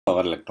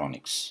power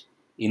electronics.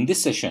 In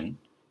this session,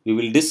 we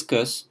will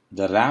discuss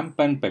the ramp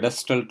and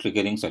pedestal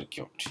triggering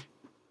circuit.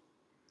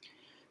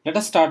 Let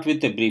us start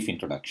with a brief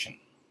introduction.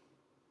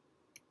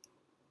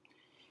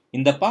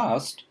 In the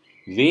past,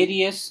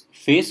 various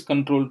phase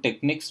control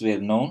techniques were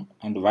known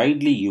and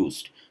widely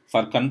used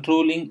for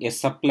controlling a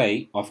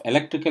supply of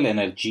electrical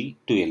energy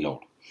to a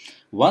load.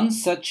 One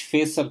such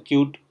phase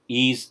circuit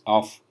is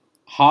of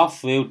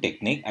half-wave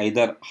technique,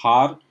 either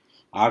R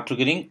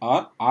triggering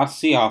or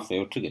RC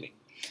half-wave triggering.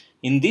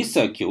 In these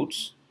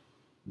circuits,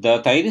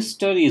 the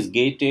thyristor is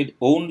gated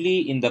only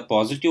in the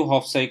positive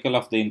half cycle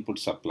of the input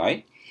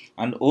supply,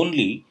 and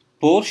only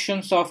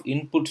portions of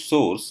input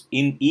source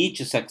in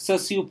each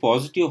successive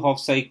positive half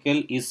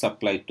cycle is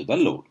supplied to the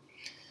load.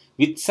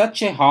 With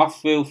such a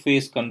half-wave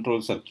phase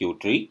control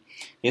circuitry,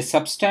 a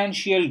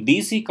substantial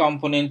DC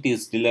component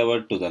is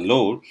delivered to the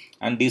load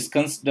and is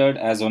considered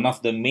as one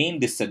of the main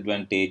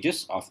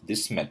disadvantages of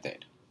this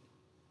method.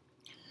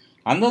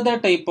 Another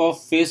type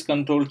of phase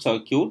control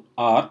circuit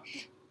are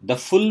the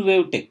full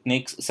wave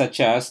techniques such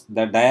as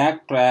the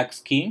diac-triac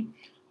scheme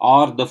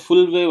or the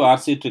full wave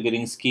RC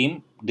triggering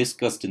scheme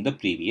discussed in the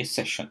previous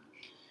session.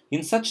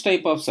 In such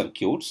type of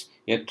circuits,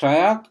 a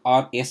triac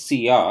or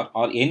SCR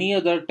or any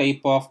other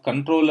type of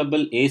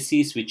controllable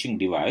AC switching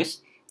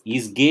device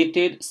is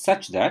gated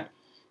such that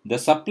the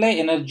supply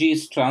energy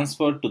is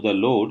transferred to the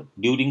load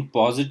during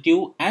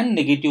positive and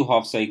negative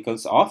half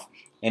cycles of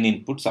an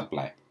input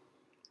supply.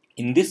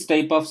 In this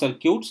type of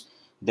circuits,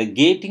 the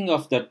gating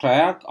of the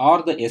triac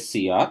or the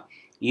SCR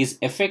is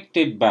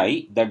affected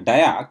by the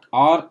diac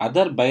or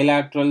other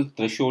bilateral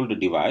threshold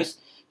device,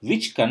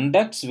 which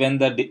conducts when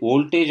the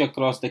voltage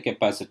across the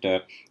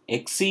capacitor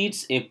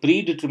exceeds a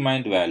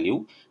predetermined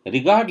value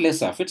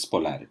regardless of its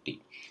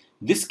polarity.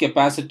 This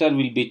capacitor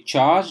will be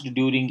charged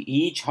during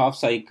each half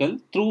cycle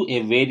through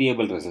a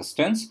variable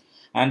resistance,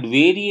 and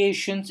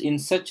variations in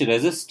such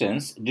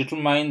resistance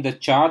determine the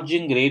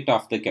charging rate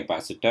of the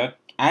capacitor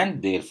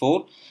and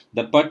therefore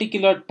the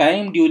particular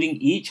time during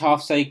each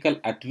half cycle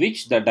at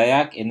which the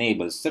diac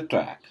enables the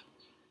triac.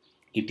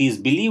 It is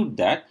believed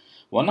that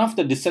one of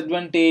the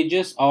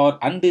disadvantages or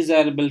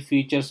undesirable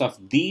features of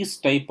these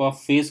type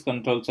of phase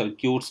control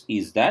circuits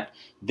is that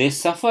they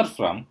suffer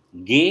from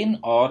gain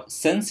or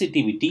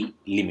sensitivity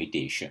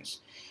limitations.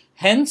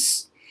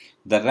 Hence,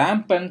 the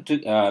ramp and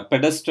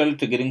pedestal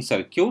triggering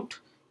circuit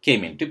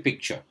came into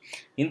picture.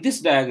 In this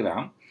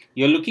diagram,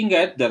 you are looking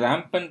at the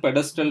ramp and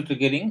pedestal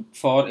triggering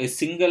for a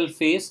single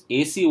phase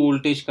AC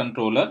voltage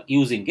controller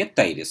using a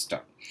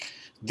thyristor.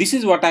 This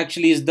is what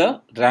actually is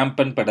the ramp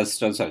and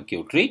pedestal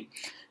circuitry.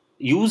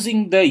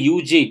 Using the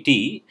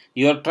UJT,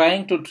 you are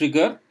trying to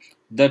trigger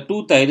the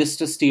two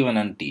thyristors T1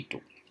 and T2.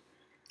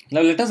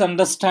 Now let us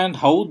understand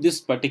how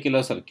this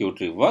particular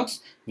circuitry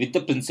works with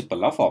the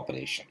principle of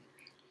operation.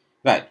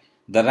 Right,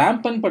 the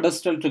ramp and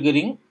pedestal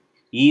triggering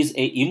is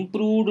a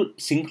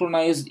improved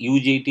synchronized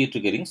UJT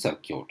triggering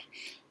circuit.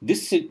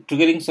 This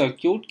triggering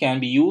circuit can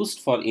be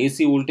used for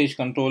AC voltage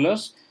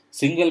controllers,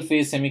 single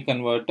phase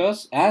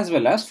semi-converters as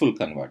well as full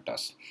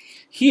converters.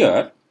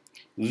 Here,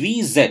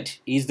 Vz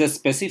is the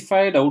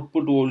specified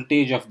output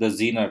voltage of the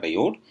Zener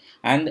diode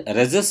and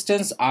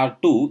resistance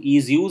R2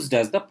 is used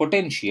as the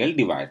potential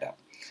divider.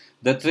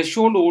 The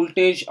threshold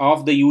voltage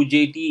of the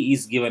UJT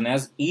is given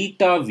as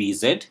eta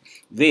Vz,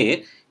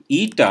 where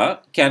eta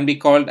can be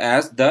called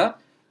as the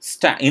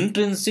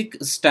intrinsic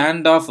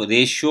standoff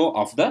ratio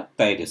of the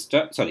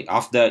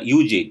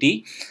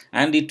UJT,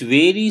 and it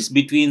varies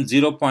between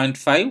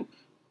 0.5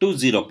 to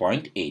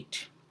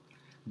 0.8.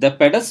 The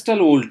pedestal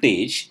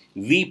voltage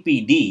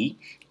VPD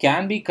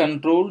can be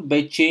controlled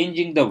by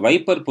changing the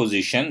wiper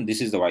position,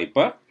 this is the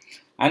wiper,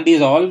 and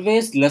is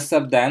always lesser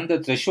than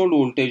the threshold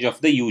voltage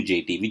of the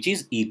UJT, which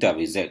is eta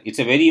Vz. It's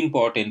a very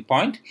important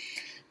point.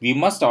 We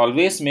must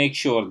always make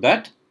sure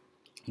that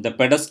the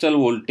pedestal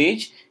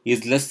voltage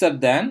is lesser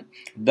than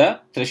the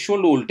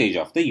threshold voltage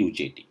of the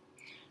UJT.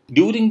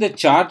 During the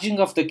charging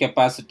of the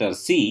capacitor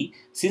C,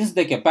 since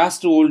the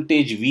capacitor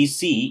voltage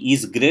Vc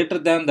is greater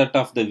than that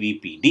of the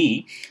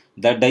VPD,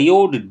 the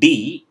diode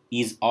D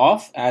is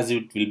off as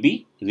it will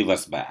be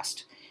reverse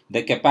biased.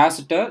 The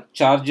capacitor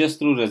charges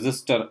through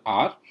resistor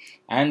R,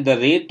 and the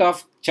rate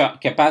of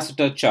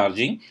capacitor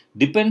charging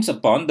depends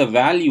upon the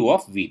value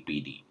of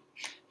VPD.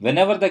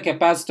 Whenever the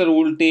capacitor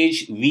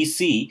voltage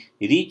Vc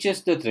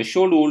reaches the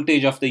threshold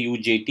voltage of the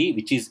UJT,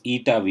 which is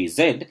eta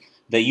Vz,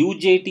 the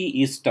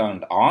UJT is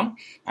turned on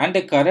and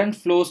a current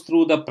flows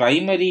through the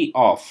primary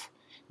of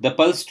the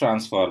pulse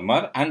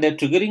transformer, and a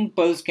triggering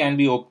pulse can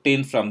be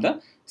obtained from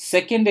the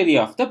secondary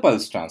of the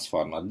pulse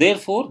transformer.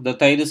 Therefore, the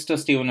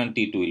thyristors T1 and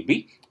T2 will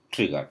be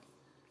triggered.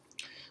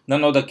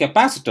 Now the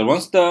capacitor,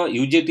 once the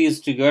UJT is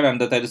triggered and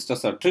the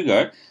thyristors are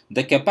triggered,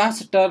 the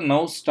capacitor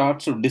now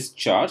starts to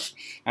discharge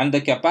and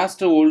the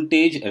capacitor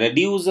voltage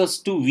reduces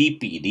to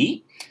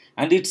VPD,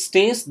 and it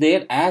stays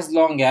there as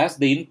long as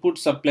the input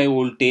supply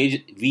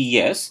voltage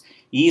Vs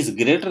is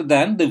greater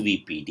than the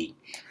VPD.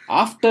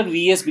 After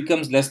Vs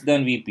becomes less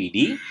than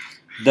VPD,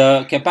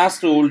 the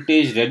capacitor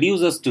voltage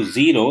reduces to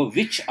 0,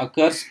 which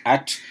occurs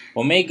at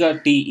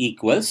omega t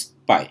equals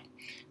pi.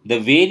 the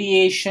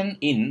variation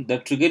in the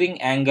triggering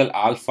angle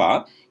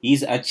alpha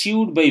is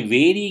achieved by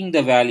varying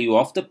the value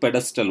of the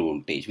pedestal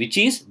voltage, which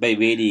is by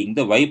varying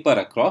the wiper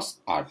across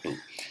R2.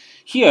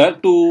 Here,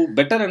 to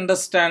better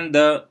understand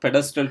the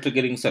pedestal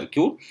triggering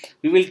circuit,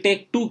 we will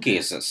take two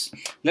cases.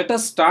 Let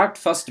us start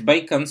first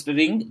by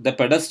considering the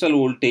pedestal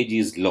voltage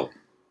is low.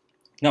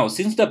 Now,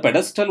 since the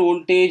pedestal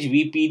voltage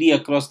VPD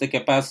across the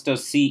capacitor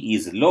C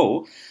is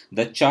low,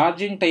 the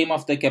charging time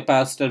of the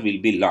capacitor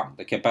will be long.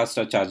 The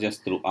capacitor charges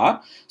through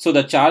R. So,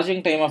 the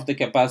charging time of the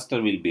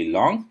capacitor will be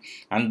long,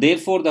 and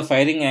therefore the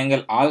firing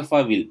angle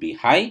alpha will be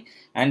high,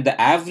 and the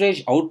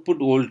average output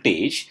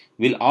voltage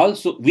will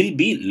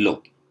be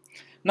low.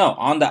 Now,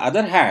 on the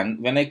other hand,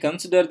 when I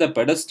consider the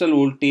pedestal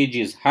voltage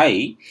is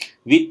high,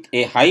 with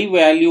a high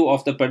value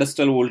of the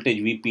pedestal voltage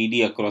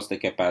VPD across the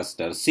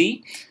capacitor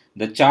C,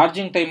 the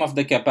charging time of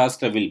the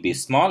capacitor will be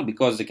small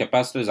because the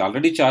capacitor is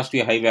already charged to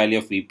a high value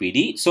of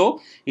VPD.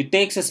 So, it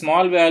takes a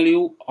small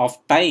value of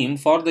time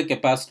for the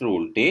capacitor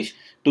voltage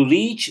to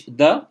reach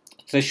the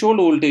threshold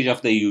voltage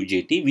of the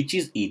UJT, which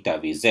is eta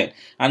Vz,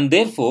 and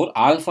therefore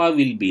alpha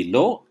will be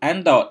low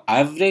and the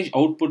average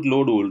output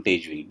load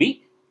voltage will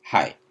be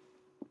high.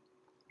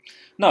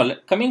 Now,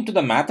 coming to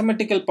the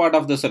mathematical part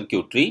of the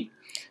circuitry,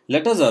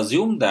 let us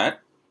assume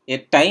that a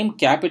time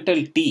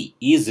capital T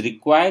is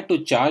required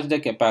to charge the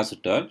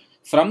capacitor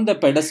from the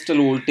pedestal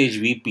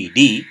voltage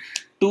VPD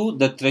to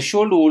the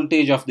threshold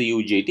voltage of the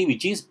UJT,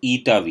 which is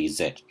eta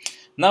Vz.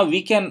 Now,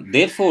 we can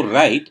therefore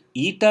write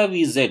eta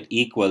Vz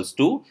equals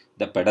to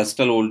the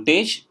pedestal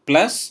voltage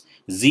plus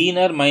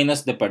Zener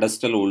minus the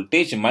pedestal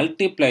voltage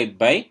multiplied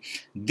by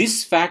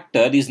this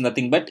factor is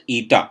nothing but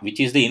eta,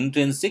 which is the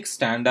intrinsic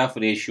standoff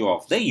ratio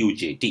of the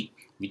UJT,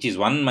 which is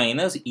 1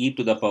 minus e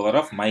to the power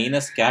of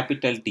minus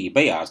capital T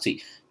by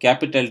RC.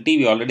 Capital T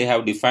we already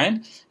have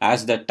defined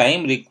as the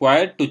time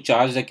required to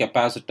charge the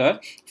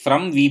capacitor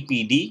from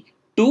VPD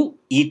to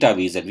eta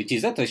Vz, which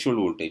is the threshold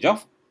voltage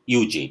of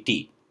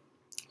UJT.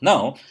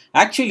 Now,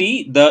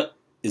 actually the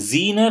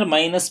Zener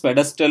minus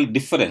pedestal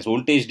difference,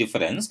 voltage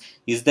difference,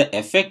 is the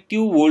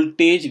effective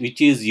voltage which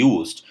is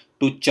used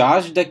to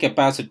charge the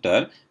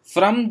capacitor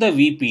from the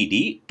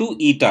VPD to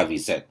eta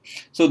Vz.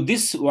 So,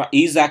 this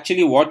is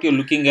actually what you are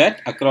looking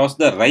at across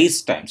the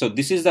rise time. So,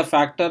 this is the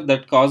factor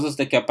that causes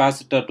the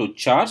capacitor to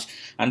charge,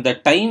 and the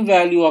time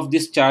value of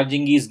this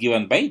charging is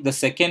given by the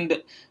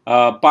second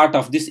part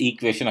of this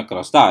equation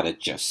across the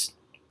RHS.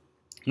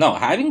 Now,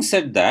 having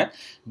said that,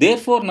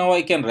 therefore, now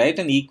I can write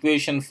an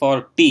equation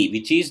for T,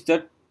 which is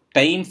the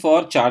time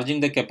for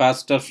charging the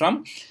capacitor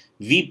from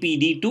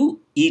VPD to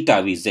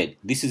eta Vz.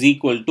 This is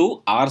equal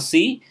to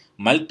RC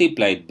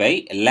multiplied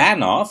by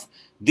ln of,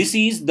 this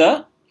is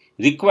the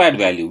required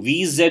value,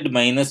 Vz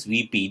minus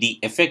VPD,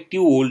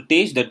 effective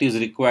voltage that is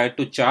required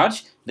to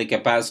charge the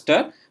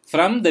capacitor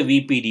from the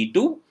VPD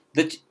to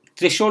the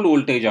threshold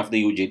voltage of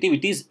the UJT,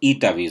 which is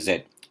eta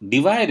Vz,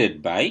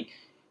 divided by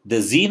the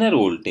Zener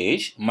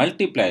voltage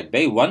multiplied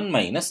by 1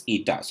 minus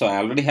eta. So, I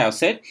already have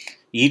said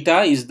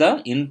eta is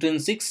the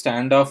intrinsic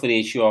standoff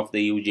ratio of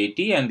the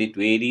UJT and it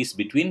varies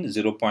between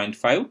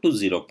 0.5 to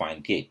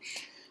 0.8.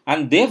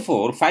 And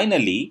therefore,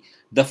 finally,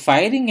 the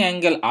firing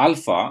angle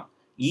alpha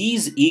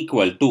is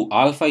equal to,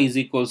 alpha is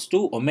equals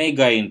to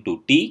omega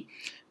into T.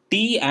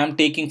 T I am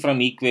taking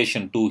from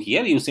equation 2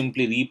 here. You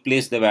simply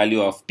replace the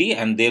value of T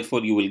and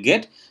therefore you will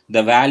get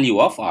the value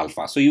of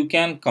alpha. So, you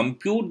can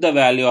compute the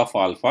value of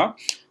alpha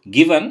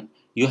given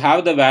you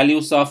have the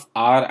values of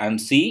R and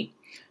C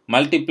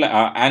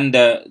multiply and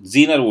the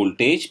Zener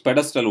voltage,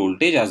 pedestal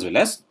voltage as well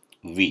as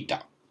eta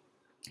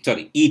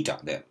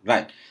there,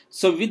 right.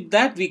 So, with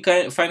that we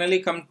finally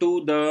come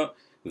to the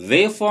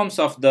waveforms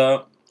of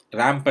the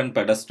ramp and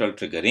pedestal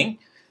triggering.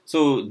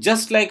 So,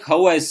 just like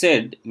how I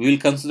said, we will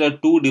consider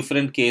two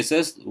different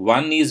cases.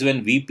 One is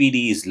when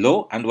VPD is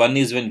low and one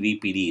is when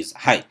VPD is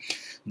high.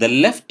 The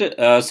left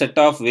set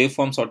of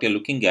waveforms what you are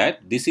looking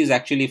at, this is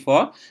actually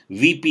for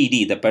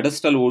VPD, the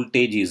pedestal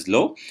voltage is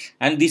low,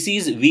 and this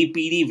is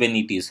VPD when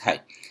it is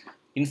high.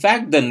 In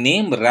fact, the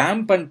name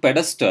ramp and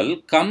pedestal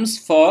comes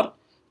from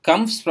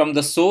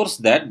the source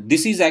that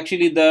this is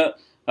actually the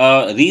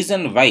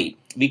reason why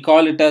we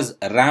call it as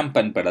ramp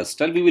and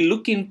pedestal. We will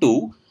look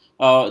into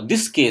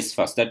this case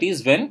first, that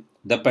is when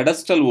the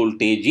pedestal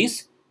voltage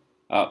is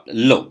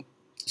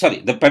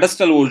the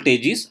pedestal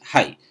voltage is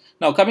high.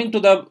 Now, coming to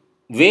the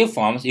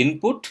waveforms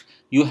input,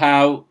 you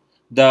have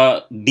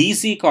the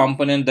DC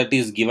component that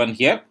is given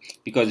here,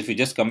 because if you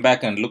just come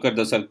back and look at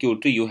the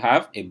circuitry, you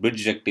have a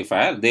bridge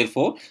rectifier.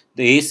 Therefore,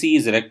 the AC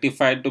is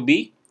rectified to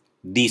be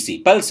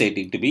DC,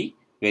 pulsating to be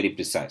very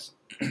precise.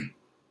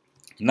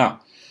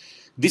 Now,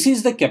 this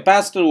is the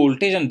capacitor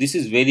voltage and this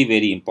is very,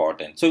 very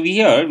important. So, we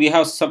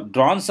have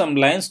drawn some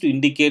lines to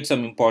indicate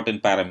some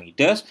important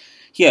parameters.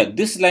 Here,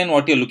 this line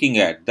what you are looking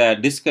at, the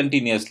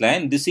discontinuous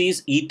line, this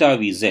is eta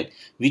Vz,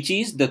 which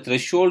is the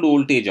threshold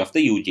voltage of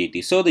the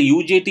UJT. So, the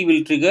UJT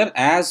will trigger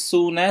as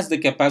soon as the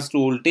capacitor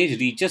voltage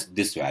reaches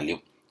this value,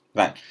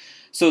 right.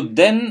 So,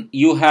 then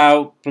you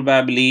have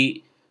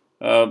probably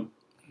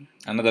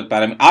another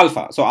parameter,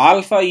 alpha. So,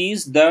 alpha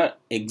is the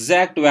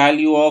exact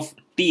value of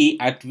t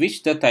at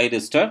which the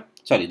thyristor,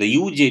 the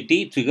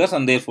UJT triggers,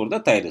 and therefore the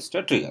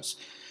thyristor triggers.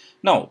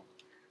 Now,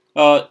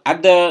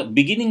 at the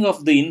beginning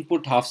of the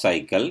input half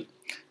cycle,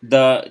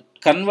 the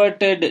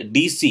converted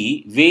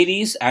DC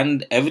varies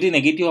and every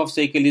negative half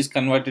cycle is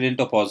converted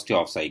into a positive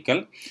half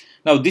cycle.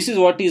 Now, this is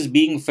what is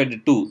being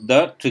fed to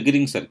the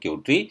triggering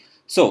circuitry.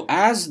 So,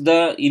 as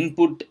the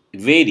input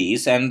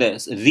varies and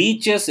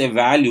reaches a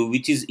value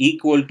which is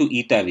equal to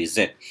eta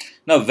Vz.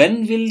 Now,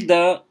 when will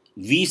the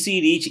Vc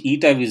reach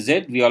eta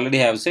Vz? We already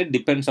have said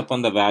depends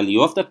upon the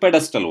value of the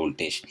pedestal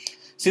voltage.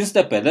 Since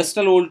the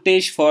pedestal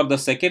voltage for the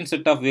second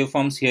set of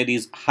waveforms here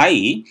is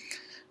high,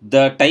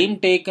 the time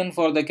taken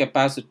for the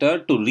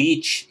capacitor to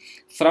reach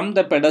from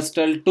the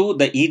pedestal to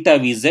the eta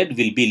Vz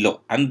will be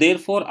low, and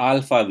therefore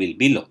alpha will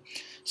be low.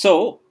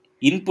 So,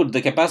 input,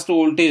 the capacitor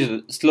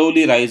voltage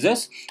slowly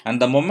rises, and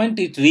the moment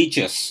it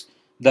reaches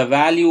the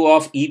value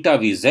of eta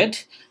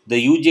Vz,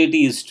 the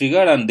UJT is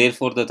triggered, and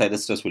therefore the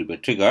thyristors will be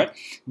triggered.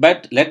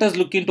 But let us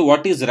look into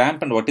what is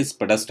ramp and what is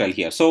pedestal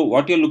here. So,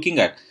 what you are looking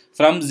at,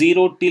 from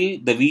 0 till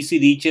the Vc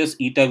reaches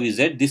eta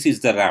Vz, this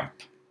is the ramp.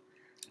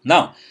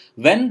 Now,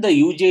 when the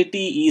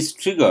UJT is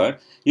triggered,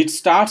 it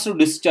starts to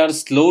discharge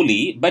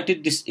slowly, but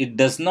it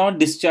does not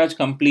discharge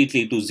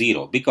completely to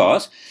 0,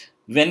 because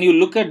when you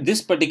look at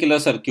this particular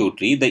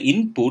circuitry, the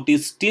input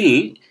is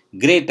still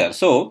greater.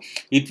 So,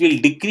 it will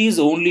decrease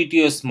only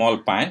to a small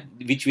point,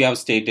 which we have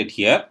stated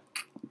here.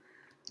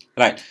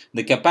 Right,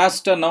 the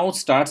capacitor now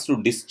starts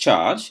to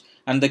discharge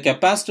and the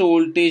capacitor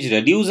voltage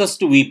reduces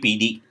to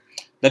VPD.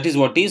 That is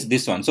what is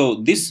this one. So,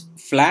 this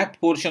flat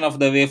portion of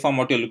the waveform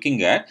what you are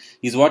looking at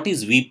is what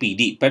is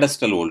VPD,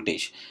 pedestal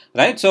voltage.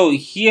 Right, so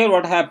here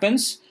what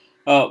happens,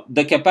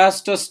 the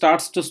capacitor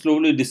starts to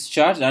slowly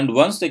discharge, and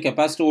once the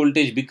capacitor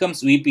voltage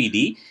becomes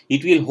VPD,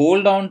 it will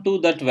hold on to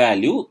that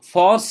value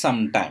for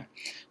some time.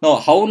 Now,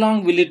 how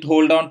long will it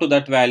hold on to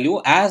that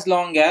value? As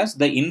long as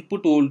the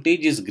input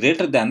voltage is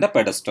greater than the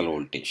pedestal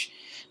voltage.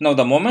 Now,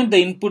 the moment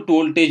the input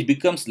voltage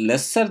becomes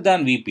lesser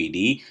than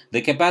VPD,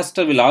 the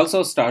capacitor will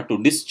also start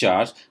to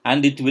discharge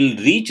and it will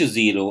reach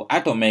 0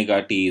 at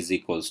omega t is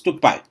equals to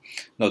pi.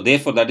 Now,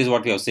 therefore, that is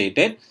what we have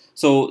stated.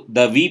 So,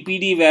 the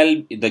VPD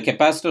value, the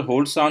capacitor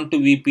holds on to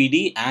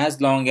VPD as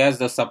long as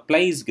the supply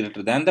is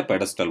greater than the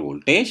pedestal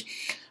voltage.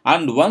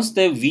 And once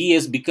the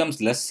Vs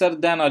becomes lesser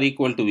than or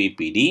equal to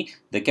VPD,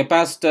 the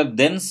capacitor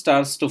then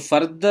starts to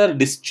further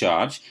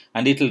discharge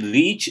and it will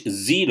reach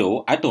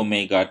 0 at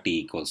omega t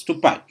equals to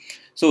pi.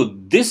 So,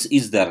 this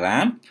is the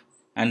ramp,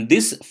 and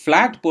this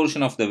flat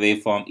portion of the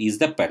waveform is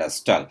the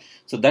pedestal.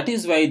 So, that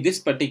is why this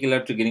particular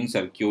triggering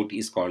circuit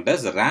is called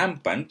as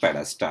ramp and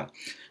pedestal.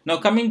 Now,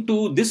 coming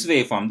to this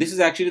waveform, this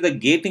is actually the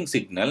gating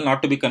signal,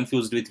 not to be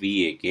confused with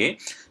VAK.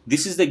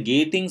 This is the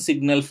gating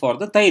signal for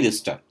the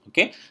thyristor.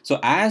 Okay, so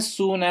as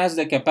soon as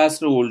the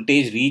capacitor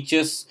voltage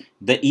reaches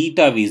the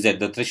eta Vz,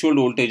 the threshold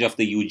voltage of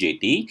the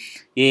UJT,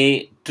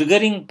 a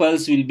triggering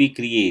pulse will be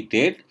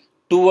created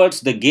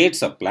towards the gate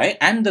supply,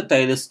 and the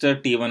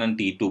thyristor T1 and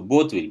T2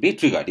 both will be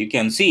triggered. You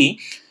can see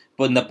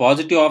in the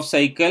positive half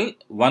cycle,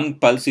 one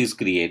pulse is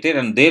created,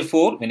 and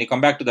therefore, when you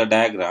come back to the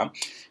diagram,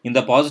 in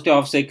the positive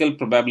half cycle,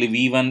 probably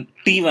V1,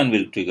 T1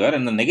 will trigger,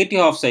 and the negative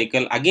half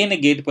cycle, again a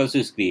gate pulse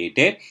is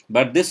created,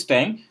 but this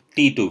time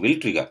T2 will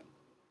trigger.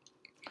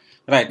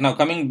 Right, now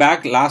coming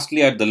back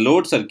lastly at the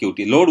load circuit,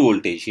 load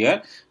voltage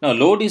here. Now,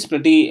 load is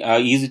pretty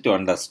easy to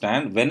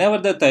understand. Whenever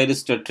the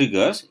thyristor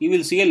triggers, you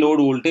will see a load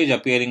voltage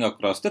appearing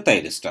across the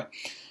thyristor.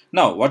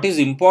 Now, what is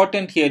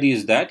important here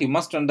is that you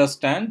must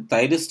understand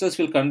thyristors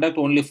will conduct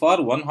only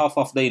for one half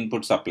of the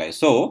input supply.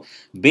 So,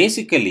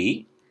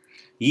 basically,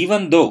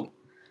 even though,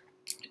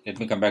 let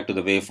me come back to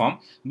the waveform.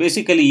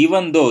 Basically,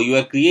 even though you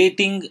are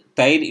creating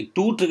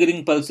two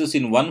triggering pulses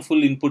in one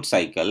full input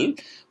cycle,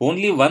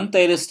 only one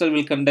thyristor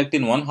will conduct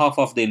in one half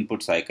of the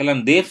input cycle,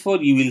 and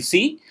therefore you will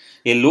see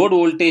a load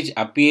voltage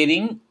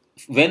appearing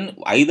when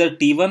either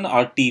T1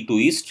 or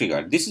T2 is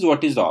triggered. This is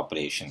what is the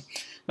operation.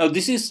 Now,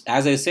 this is,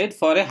 as I said,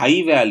 for a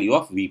high value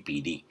of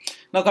VPD.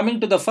 Now, coming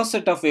to the first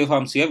set of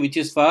waveforms here, which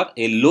is for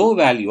a low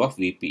value of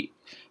VPD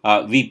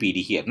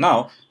here.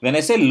 Now, when I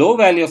say low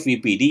value of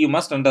VPD, you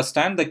must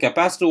understand the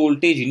capacitor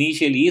voltage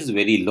initially is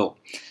very low.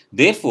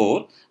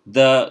 Therefore,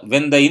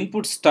 when the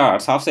input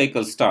starts, half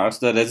cycle starts,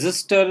 the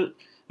resistor,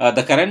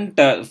 the current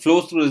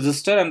flows through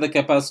resistor and the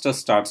capacitor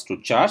starts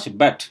to charge,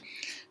 but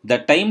the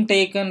time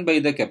taken by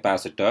the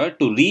capacitor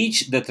to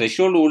reach the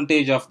threshold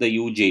voltage of the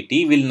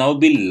UJT will now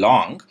be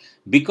long,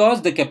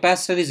 because the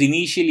capacitor is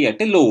initially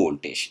at a low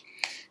voltage.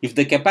 If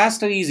the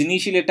capacitor is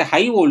initially at a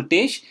high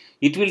voltage,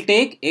 it will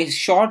take a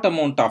short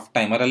amount of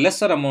time or a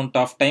lesser amount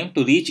of time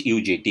to reach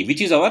UJT,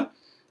 which is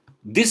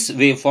this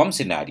waveform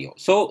scenario.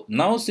 So,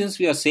 now since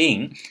we are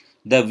saying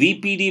the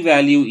VPD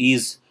value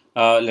is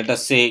let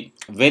us say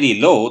very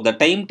low, the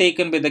time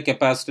taken by the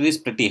capacitor is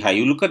pretty high.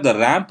 You look at the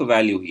ramp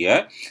value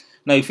here.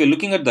 Now, if you are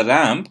looking at the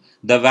ramp,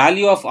 the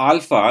value of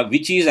alpha,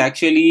 which is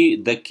actually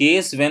the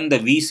case when the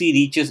Vc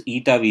reaches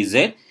eta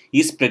Vz,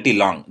 is pretty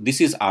long.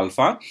 This is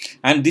alpha,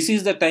 and this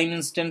is the time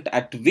instant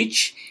at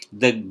which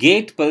the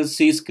gate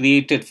pulse is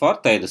created for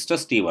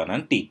thyristors T1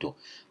 and T2.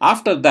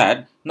 After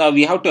that, now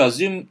we have to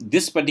assume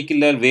this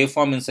particular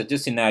waveform in such a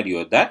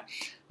scenario that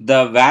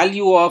the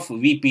value of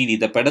VPD,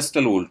 the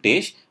pedestal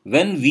voltage,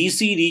 when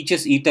VC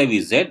reaches eta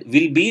Vz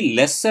will be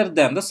lesser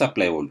than the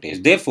supply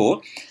voltage.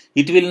 Therefore,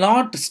 it will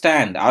not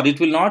stand or it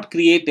will not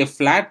create a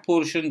flat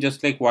portion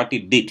just like what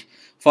it did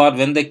for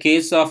when the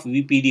case of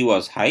VPD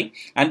was high,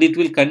 and it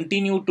will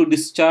continue to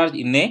discharge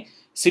in a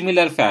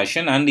similar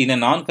fashion and in a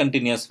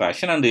non-continuous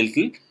fashion, and it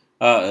will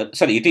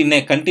it in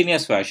a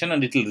continuous fashion,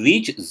 and it will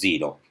reach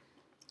 0.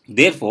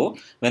 Therefore,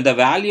 when the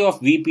value of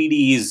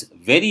VPD is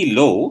very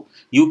low,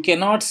 you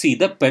cannot see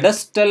the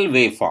pedestal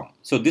waveform.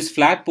 So, this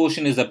flat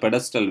portion is the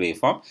pedestal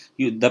waveform.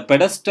 The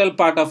pedestal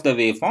part of the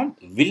waveform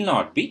will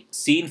not be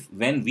seen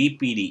when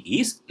VPD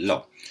is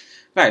low.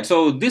 Right.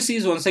 So, this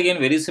is once again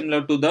very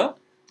similar to the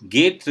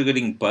gate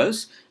triggering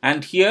pulse,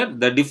 and here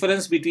the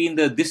difference between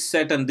this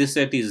set and this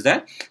set is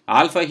that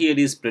alpha here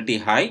is pretty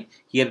high,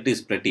 here it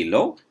is pretty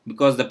low,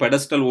 because the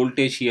pedestal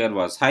voltage here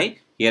was high,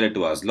 here it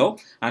was low,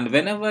 and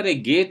whenever a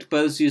gate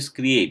pulse is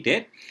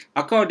created,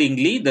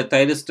 accordingly the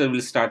thyristor will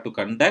start to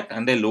conduct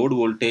and a load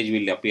voltage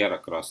will appear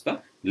across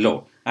the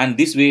load, and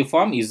this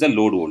waveform is the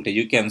load voltage.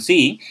 You can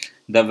see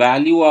the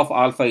value of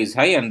alpha is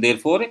high, and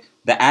therefore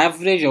the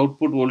average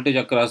output voltage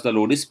across the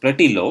load is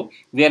pretty low,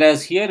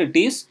 whereas here it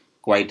is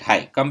quite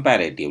high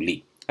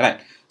comparatively,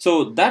 right?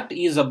 So that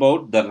is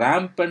about the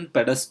rampant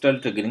pedestal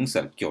triggering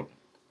circuit.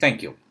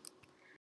 Thank you.